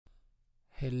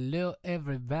Hello,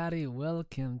 everybody.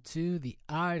 Welcome to the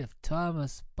Art of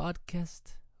Thomas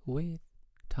podcast with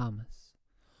Thomas.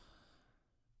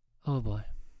 Oh boy.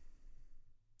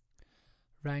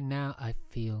 Right now, I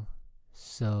feel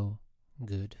so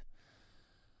good.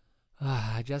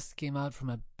 I just came out from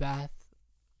a bath.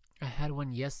 I had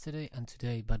one yesterday and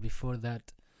today, but before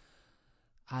that,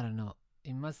 I don't know.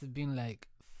 It must have been like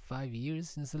 5 years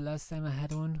since the last time I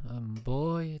had one. And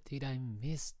boy, did I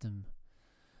miss them.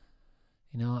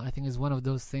 I think it's one of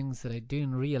those things that I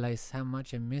didn't realize how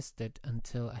much I missed it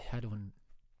until I had one.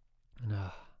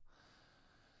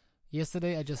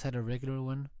 Yesterday I just had a regular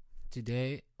one.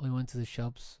 Today we went to the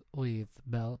shops with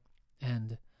Belle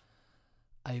and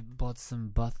I bought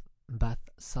some bath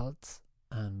salts,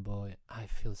 and boy, I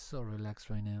feel so relaxed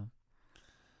right now.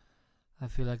 I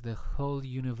feel like the whole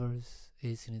universe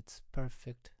is in its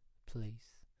perfect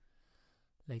place.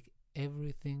 Like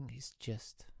everything is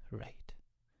just right.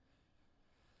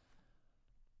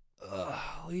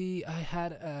 I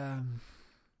had an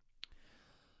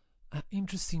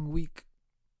interesting week.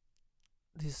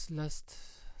 This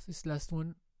last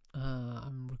one.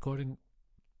 I'm recording.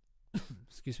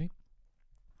 Excuse me.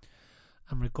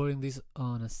 I'm recording this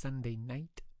on a Sunday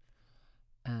night.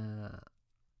 And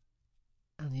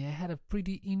yeah, I had a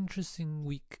pretty interesting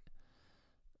week.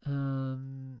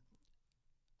 The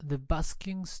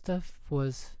busking stuff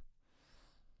was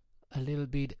a little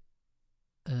bit.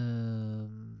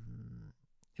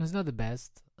 It was not the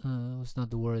best. It was not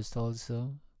the worst.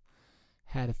 Also,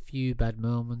 had a few bad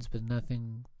moments, but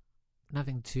nothing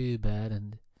too bad,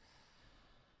 and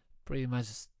pretty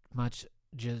much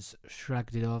just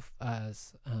shrugged it off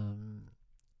as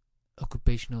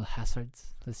occupational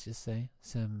hazards. Let's just say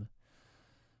some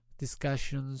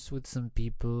discussions with some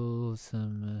people,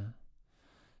 some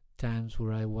times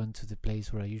where I went to the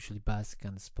place where I usually bask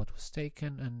and the spot was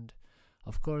taken, and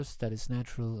of course that is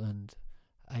natural, and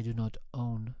I do not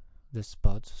own the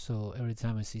spot, so every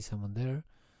time I see someone there,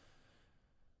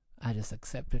 I just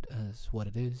accept it as what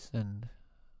it is and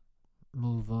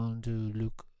move on to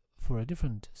look for a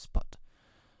different spot.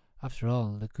 After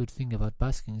all, the good thing about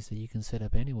basking is that you can set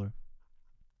up anywhere.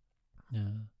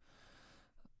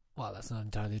 Well, that's not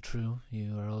entirely true.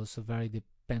 You are also very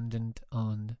dependent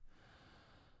on,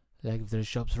 like, if there's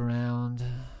shops around,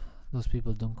 those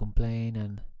people don't complain,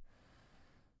 and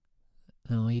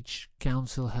each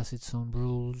council has its own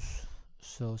rules,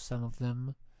 so some of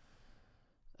them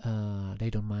they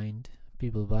don't mind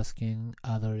people busking.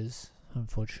 Others,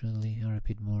 unfortunately, are a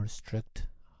bit more strict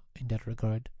in that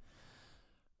regard.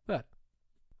 But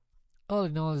all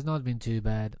in all, it's not been too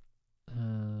bad.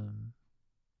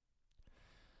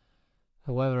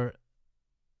 However,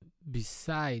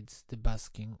 besides the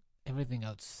busking, everything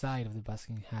outside of the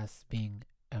busking has been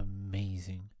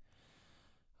amazing.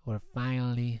 We're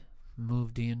finally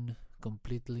moved in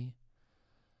completely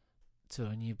to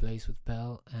a new place with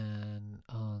Belle, and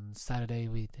on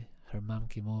Saturday her mom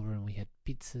came over and we had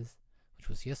pizzas, which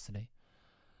was yesterday.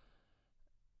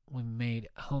 We made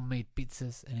homemade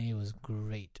pizzas and it was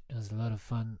great. It was a lot of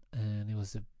fun, and it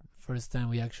was the first time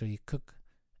we actually cook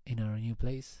in our new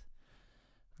place.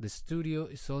 The studio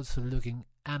is also looking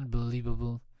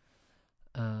unbelievable.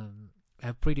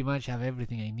 I pretty much have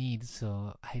everything I need,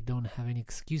 so I don't have any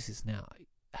excuses now.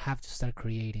 I have to start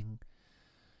creating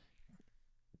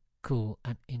cool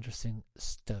and interesting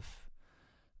stuff.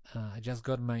 I just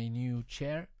got my new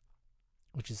chair,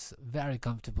 which is very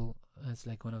comfortable. It's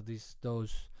like one of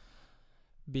those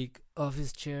big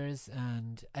office chairs,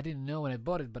 and I didn't know when I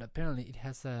bought it, but apparently it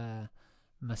has a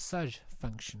massage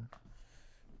function,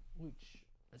 which,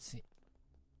 let's see.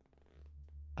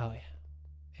 Oh yeah,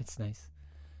 it's nice.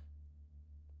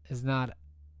 It's not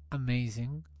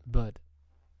amazing, but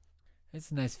it's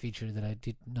a nice feature that I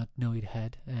did not know it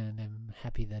had, and I'm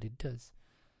happy that it does.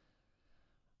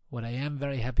 What I am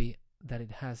very happy that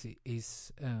it has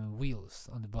is wheels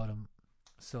on the bottom,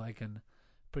 so I can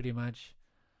pretty much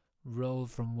roll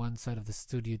from one side of the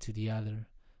studio to the other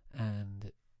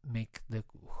and make the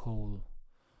whole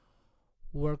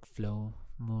workflow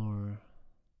more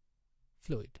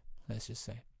fluid, let's just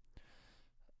say.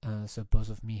 As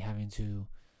opposed of me having to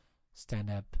stand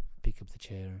up, pick up the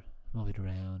chair, move it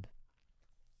around.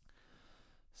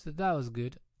 So that was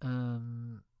good.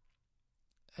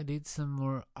 I did some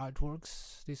more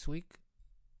artworks this week.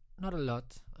 Not a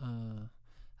lot.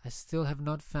 I still have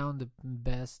not found the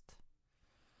best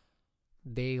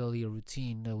daily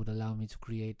routine that would allow me to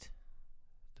create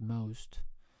the most.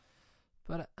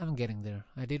 But I'm getting there.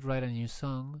 I did write a new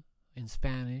song in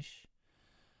Spanish,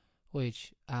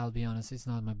 which, I'll be honest, is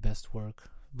not my best work,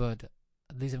 but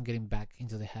at least I'm getting back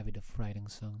into the habit of writing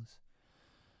songs.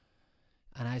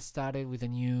 And I started with a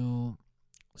new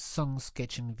song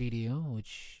sketching video,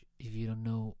 which, if you don't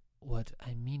know what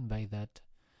I mean by that,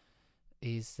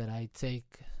 is that I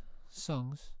take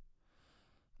songs,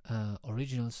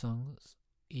 original songs,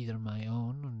 either my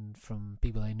own and from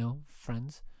people I know,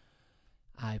 friends.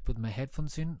 I put my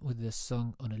headphones in with the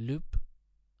song on a loop.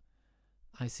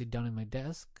 I sit down at my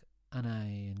desk and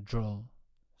I draw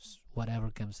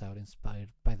whatever comes out inspired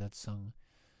by that song.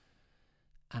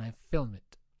 And I film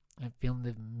it. I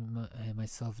filmed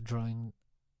myself drawing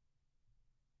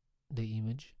the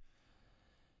image.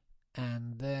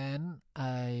 And then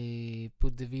I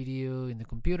put the video in the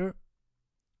computer.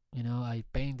 I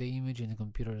paint the image in the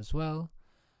computer as well.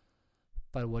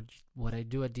 But what I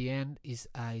do at the end is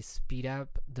I speed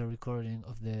up the recording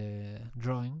of the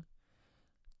drawing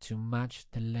to match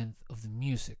the length of the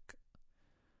music.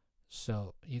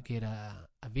 So you get a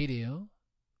video,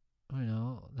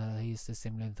 that is the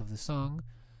same length of the song,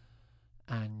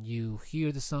 and you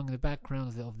hear the song in the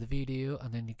background of the video,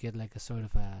 and then you get like a sort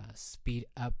of a speed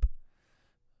up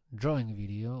drawing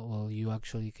video. Well, you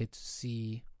actually get to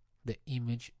see the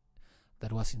image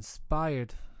that was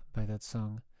inspired by that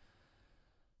song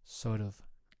sort of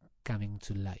coming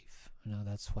to life.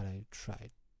 That's what I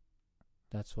tried.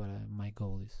 That's what my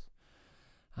goal is.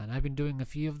 And I've been doing a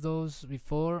few of those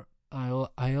before.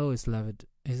 I always love it.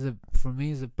 For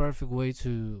me, it's a perfect way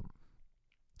to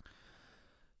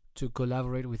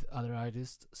collaborate with other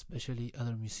artists, especially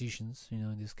other musicians,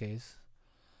 in this case.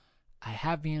 I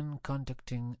have been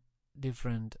contacting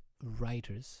different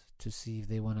writers to see if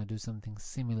they want to do something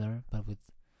similar, but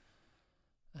with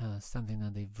something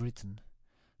that they've written.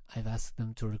 I've asked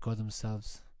them to record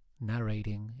themselves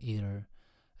narrating either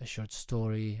a short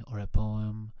story or a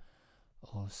poem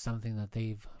or something that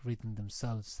they've written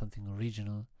themselves, something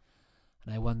original.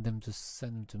 And I want them to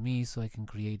send them to me so I can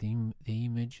create the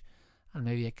image, and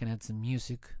maybe I can add some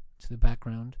music to the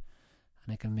background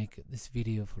and I can make this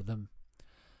video for them.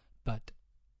 But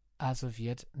as of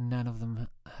yet, none of them,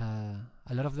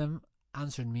 a lot of them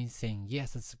answered me saying,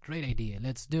 yes, that's a great idea,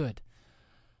 let's do it.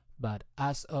 But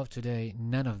as of today,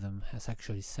 none of them has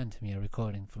actually sent me a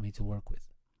recording for me to work with.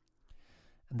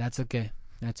 And that's okay.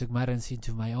 I took matters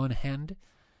into my own hand,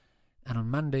 and on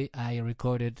Monday I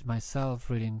recorded myself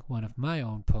reading one of my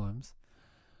own poems,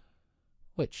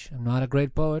 which I'm not a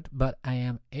great poet, but I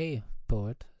am a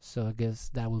poet, so I guess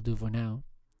that will do for now.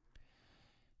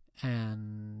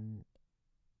 And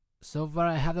so far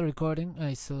I have the recording.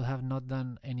 I still have not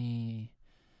done any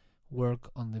work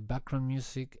on the background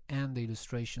music and the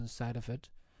illustration side of it,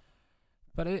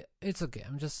 but it's okay.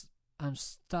 I'm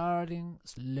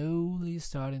slowly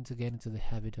starting to get into the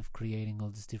habit of creating all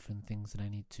these different things that I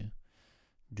need to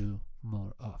do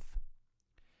more of.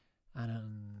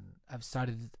 And I've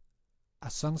started a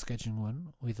song sketching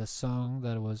one with a song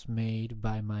that was made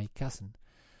by my cousin.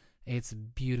 It's a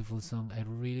beautiful song.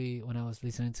 When I was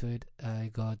listening to it, I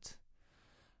got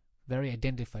very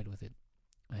identified with it.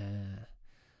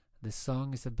 The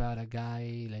song is about a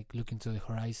guy like looking to the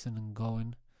horizon and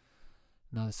going.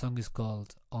 Now the song is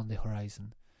called On the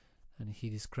Horizon, and he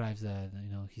describes that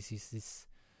he sees this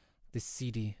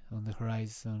city on the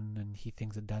horizon, and he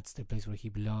thinks that that's the place where he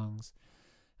belongs,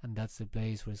 and that's the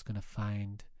place where he's gonna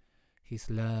find his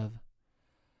love.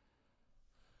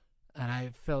 And I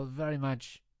felt very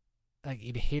much like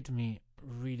it hit me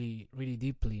really, really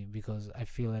deeply, because I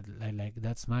feel that like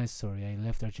that's my story. I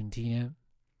left Argentina,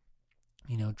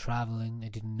 traveling. I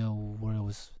didn't know where I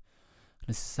was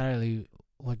necessarily,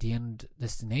 what the end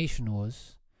destination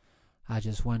was. I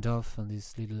just went off on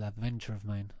this little adventure of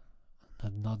mine,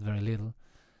 not very little.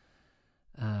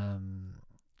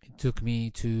 It took me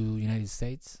to United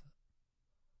States.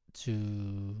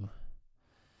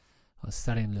 I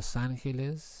started in Los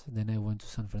Angeles, then I went to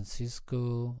San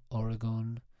Francisco,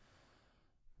 Oregon,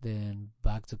 then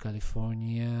back to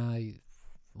California. I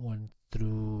went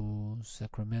through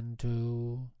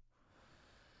Sacramento,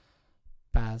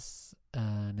 past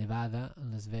Nevada,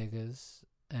 Las Vegas,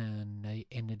 and I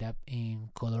ended up in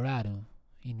Colorado,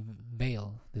 in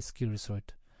Vail, the ski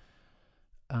resort.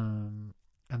 And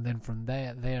then from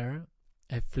there,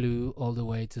 I flew all the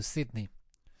way to Sydney.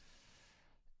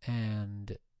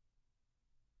 And,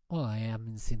 well, I am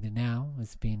in Sydney now.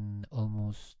 It's been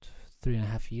almost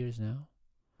 3.5 years now.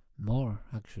 More,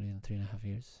 actually, than 3.5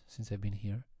 years since I've been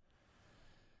here.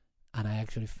 And I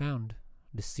actually found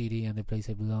the city and the place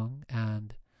I belong,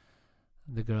 and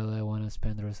the girl I want to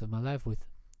spend the rest of my life with.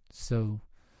 So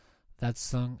that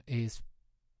song is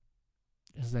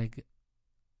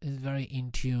very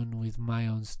in tune with my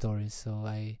own story. So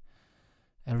I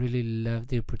really loved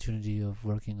the opportunity of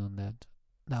working on that.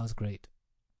 That was great.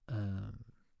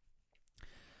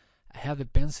 I have the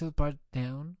pencil part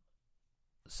down,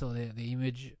 so the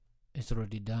image is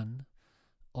already done.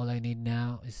 All I need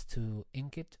now is to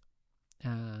ink it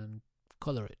and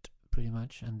color it, pretty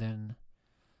much, and then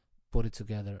put it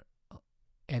together,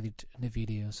 edit the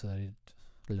video so that it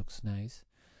looks nice,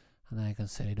 and then I can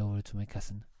send it over to my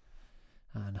cousin,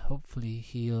 and hopefully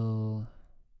he'll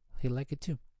like it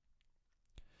too.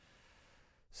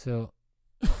 So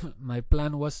my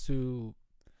plan was to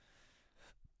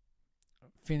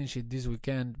finish it this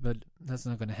weekend, but that's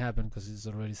not gonna happen because it's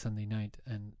already Sunday night,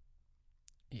 and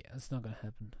yeah, it's not gonna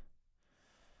happen.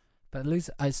 But at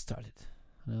least I started.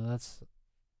 You know, that's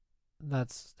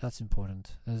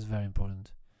important. That's very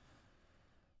important.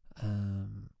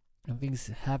 And things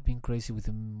have been crazy with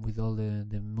all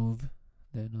the move,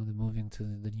 the moving to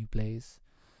the new place,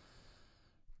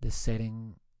 the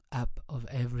setting up of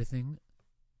everything.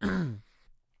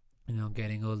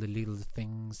 Getting all the little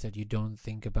things that you don't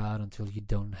think about until you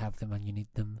don't have them and you need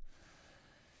them.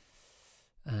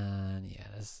 And yeah,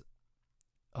 there's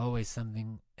always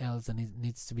something else that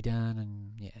needs to be done,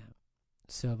 and yeah.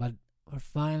 So, but we're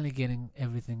finally getting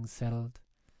everything settled,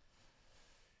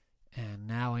 and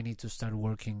now I need to start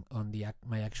working on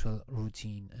my actual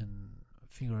routine and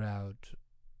figure out,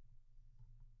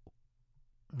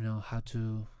 how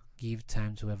to give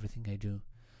time to everything I do,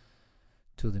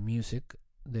 to the music,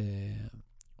 the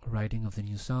writing of the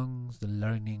new songs, the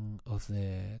learning of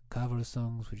the cover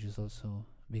songs, which is also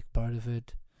a big part of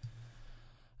it.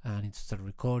 I need to start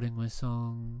recording my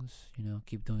songs,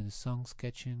 keep doing the song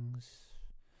sketchings.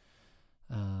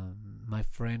 My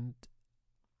friend,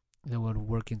 they were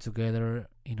working together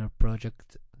in a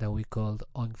project that we called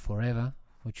Oink Forever,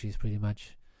 which is pretty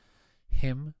much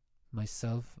him,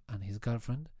 myself, and his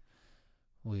girlfriend,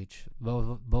 which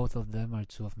both of them are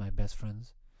two of my best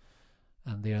friends,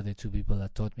 and they are the two people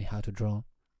that taught me how to draw.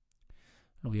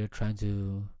 And we are trying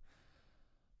to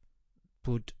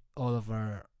put all of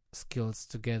our skills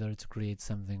together to create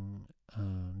something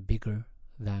bigger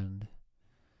than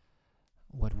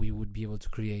what we would be able to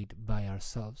create by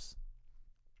ourselves.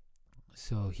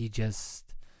 So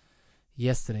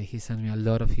yesterday he sent me a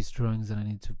lot of his drawings that I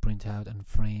need to print out and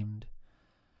framed,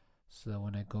 so that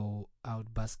when I go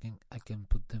out busking I can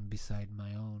put them beside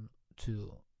my own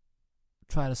to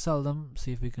try to sell them,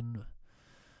 see if we can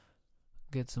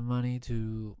get some money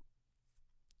to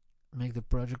make the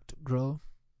project grow,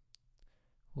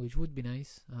 which would be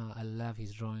nice. I love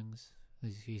his drawings.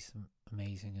 He's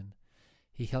amazing, and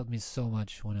he helped me so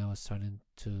much when I was starting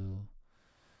to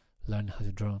learn how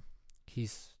to draw.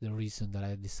 He's the reason that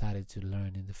I decided to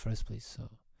learn in the first place, so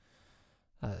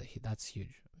that's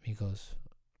huge, because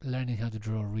learning how to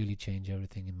draw really changed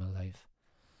everything in my life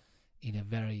in a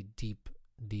very deep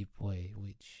way,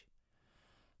 which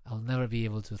I'll never be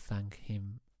able to thank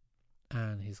him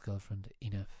and his girlfriend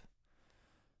enough.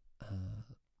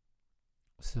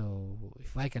 So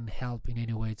if I can help in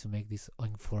any way to make this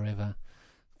Oink Forever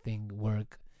thing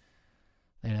work,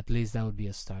 then at least that would be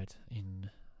a start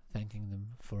in thanking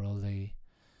them for all they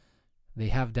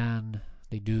have done,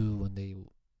 they do, and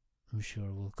I'm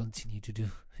sure will continue to do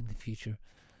in the future.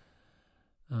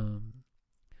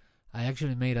 I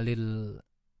actually made a little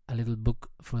book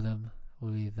for them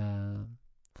with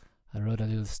I wrote a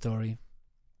little story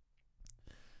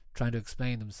trying to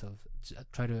explain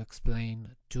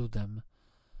to them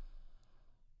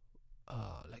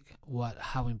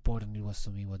how important it was to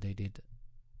me what they did,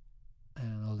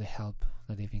 and all the help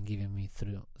that they've been giving me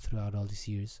throughout all these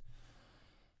years.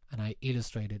 And I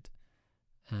illustrated,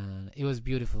 and it was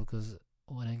beautiful because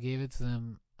when I gave it to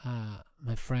them,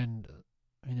 my friend,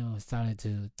 started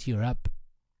to tear up,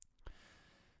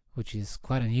 which is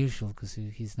quite unusual because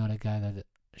he's not a guy that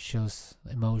shows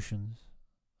emotions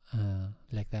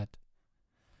like that.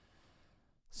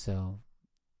 So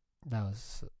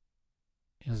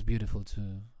it was beautiful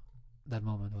too. That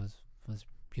moment was a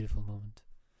beautiful moment.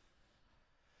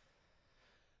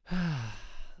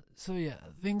 So yeah,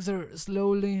 things are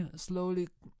slowly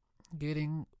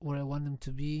getting where I want them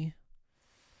to be.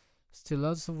 Still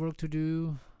lots of work to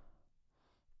do,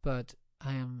 but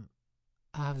I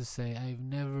have to say, I've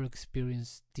never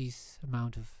experienced this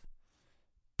amount of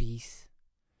peace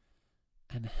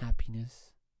and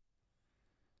happiness,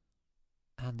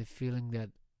 and the feeling that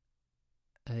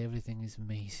everything is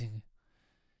amazing.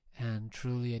 And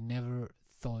truly, I never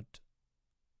thought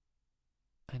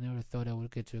I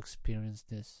would get to experience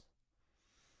this.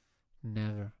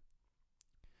 Never.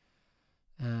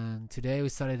 And today we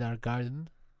started our garden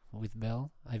with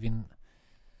Belle.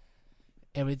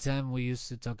 Every time we used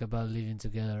to talk about living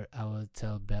together, I would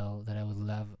tell Belle that I would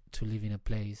love to live in a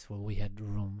place where we had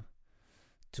room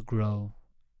to grow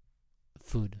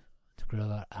food, to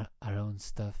grow our own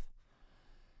stuff.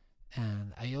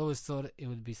 And I always thought it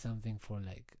would be something for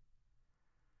like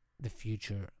the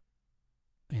future,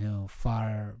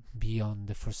 far beyond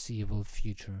the foreseeable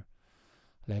future.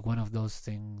 Like one of those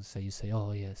things that you say,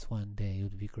 oh yes, one day it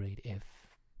would be great if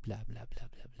blah blah blah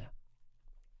blah blah.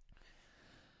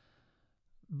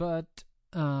 But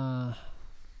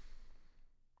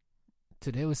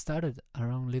today we started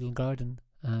our own little garden.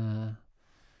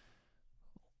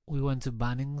 We went to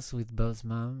Bunnings with Belle's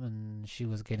mom, and she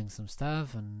was getting some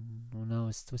stuff, and now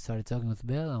we started talking with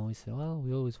Belle, and we said, well,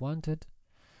 we always wanted,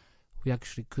 we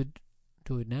actually could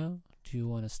do it now. Do you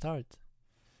want to start?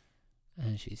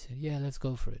 And she said, yeah, let's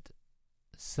go for it.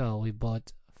 So we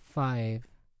bought 5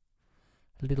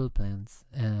 little plants,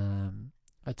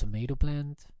 a tomato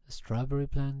plant, a strawberry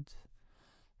plant,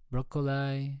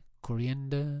 broccoli,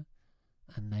 coriander,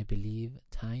 and I believe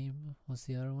thyme was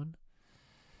the other one.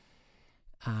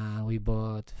 We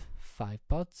bought 5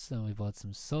 pots, and we bought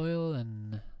some soil,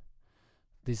 and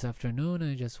this afternoon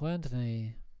I just went and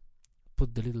I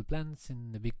put the little plants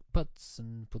in the big pots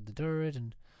and put the dirt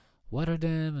and water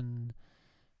them, and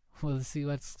we'll see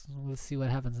what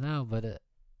happens now. But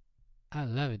I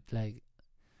love it. Like,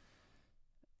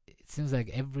 it seems like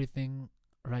everything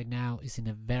right now is in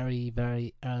a very,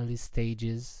 very early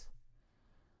stages,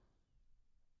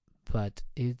 but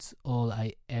it's all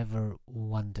I ever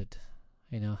wanted.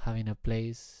 Having a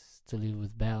place to live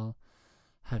with Belle,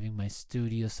 having my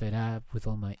studio set up with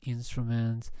all my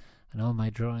instruments and all my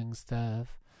drawing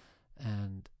stuff,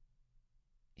 and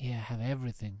have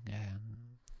everything.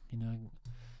 I'm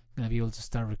gonna be able to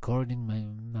start recording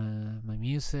my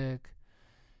music,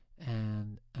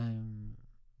 and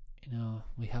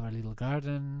we have our little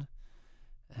garden,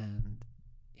 and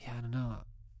I don't know,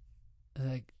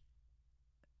 like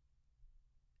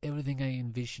everything I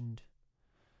envisioned,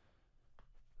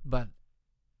 but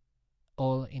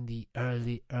all in the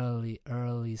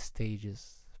early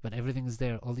stages. But everything is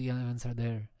there, all the elements are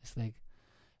there. It's like,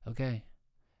 okay,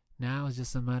 now it's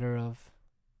just a matter of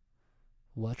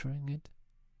watering it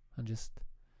and just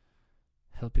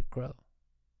help it grow.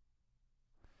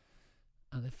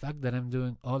 And the fact that I'm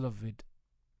doing all of it,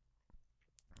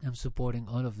 I'm supporting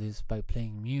all of this by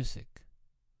playing music,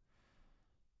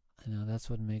 that's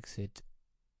what makes it,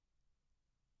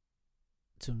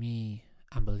 to me,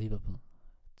 unbelievable.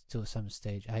 To some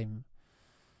stage, I'm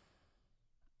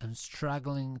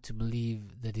struggling to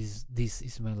believe that this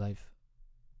is my life,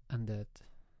 and that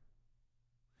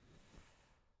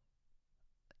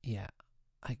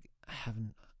I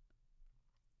haven't.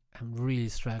 I'm really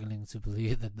struggling to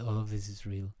believe that all of this is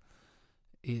real.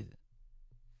 I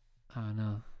don't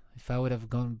know. If I would have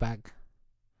gone back,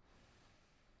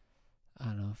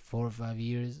 4 or 5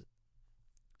 years,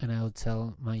 and I would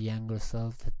tell my younger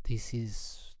self that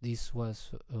this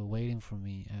was waiting for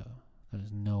me,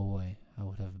 there's no way I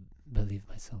would have believed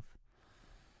myself.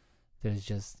 There's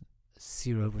just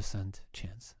 0%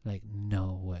 chance. Like,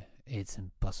 no way. It's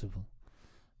impossible.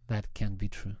 That can't be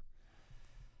true.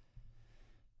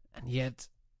 And yet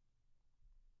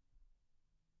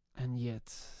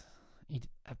it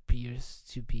appears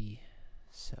to be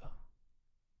so.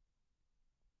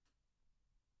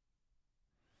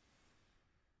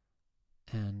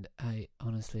 And I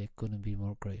honestly couldn't be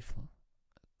more grateful,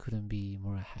 couldn't be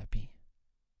more happy.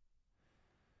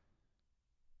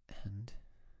 And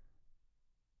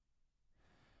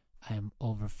I am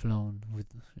overflown with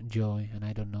joy, and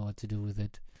I don't know what to do with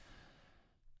it,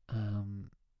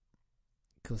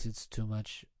 because it's too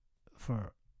much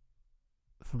for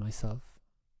myself.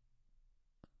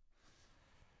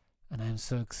 And I'm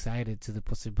so excited to the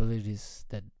possibilities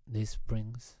that this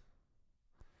brings.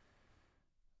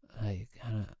 Like, I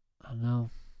don't know.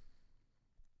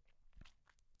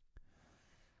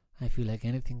 I feel like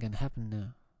anything can happen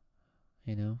now.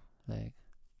 Like,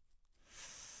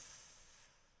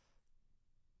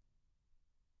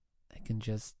 I can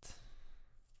just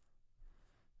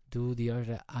do the art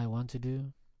that I want to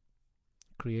do,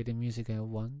 create the music I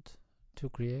want to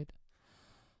create.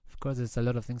 Of course, there's a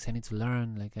lot of things I need to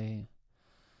learn. Like,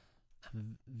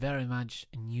 I'm very much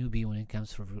a newbie when it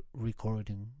comes to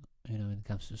recording. When it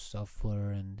comes to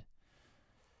software and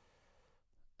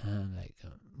like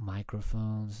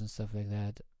microphones and stuff like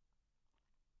that.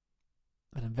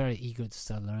 But I'm very eager to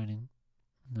start learning.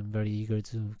 And I'm very eager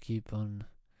to keep on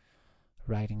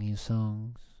writing new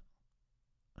songs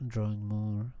and drawing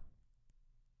more.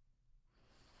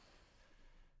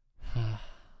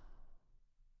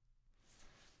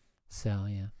 So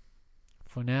yeah,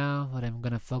 for now what I'm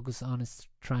gonna focus on is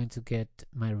trying to get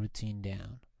my routine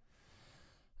down.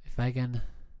 If I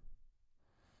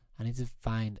need to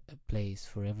find a place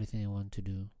for everything I want to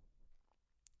do.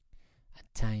 a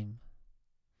time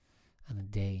and a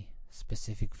day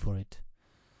specific for it,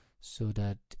 so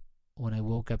that when I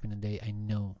woke up in the day, I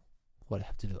know what I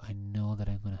have to do. I know that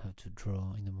I'm gonna have to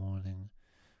draw in the morning,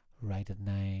 write at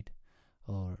night,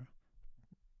 or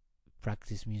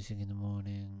practice music in the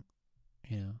morning,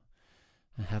 and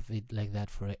have it like that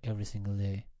for every single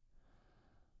day.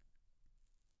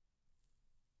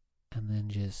 And then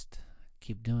just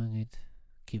keep doing it,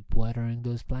 keep watering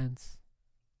those plants,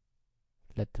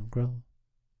 let them grow,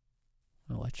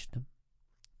 and watch them,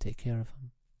 take care of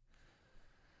them.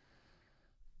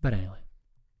 But anyway,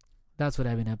 that's what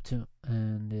I've been up to,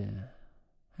 and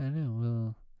I don't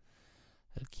know.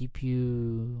 I'll keep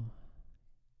you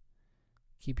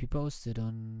posted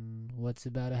on what's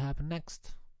about to happen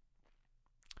next.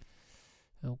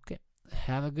 Okay,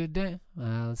 have a good day.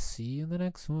 I'll see you in the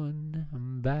next one.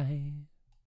 Bye.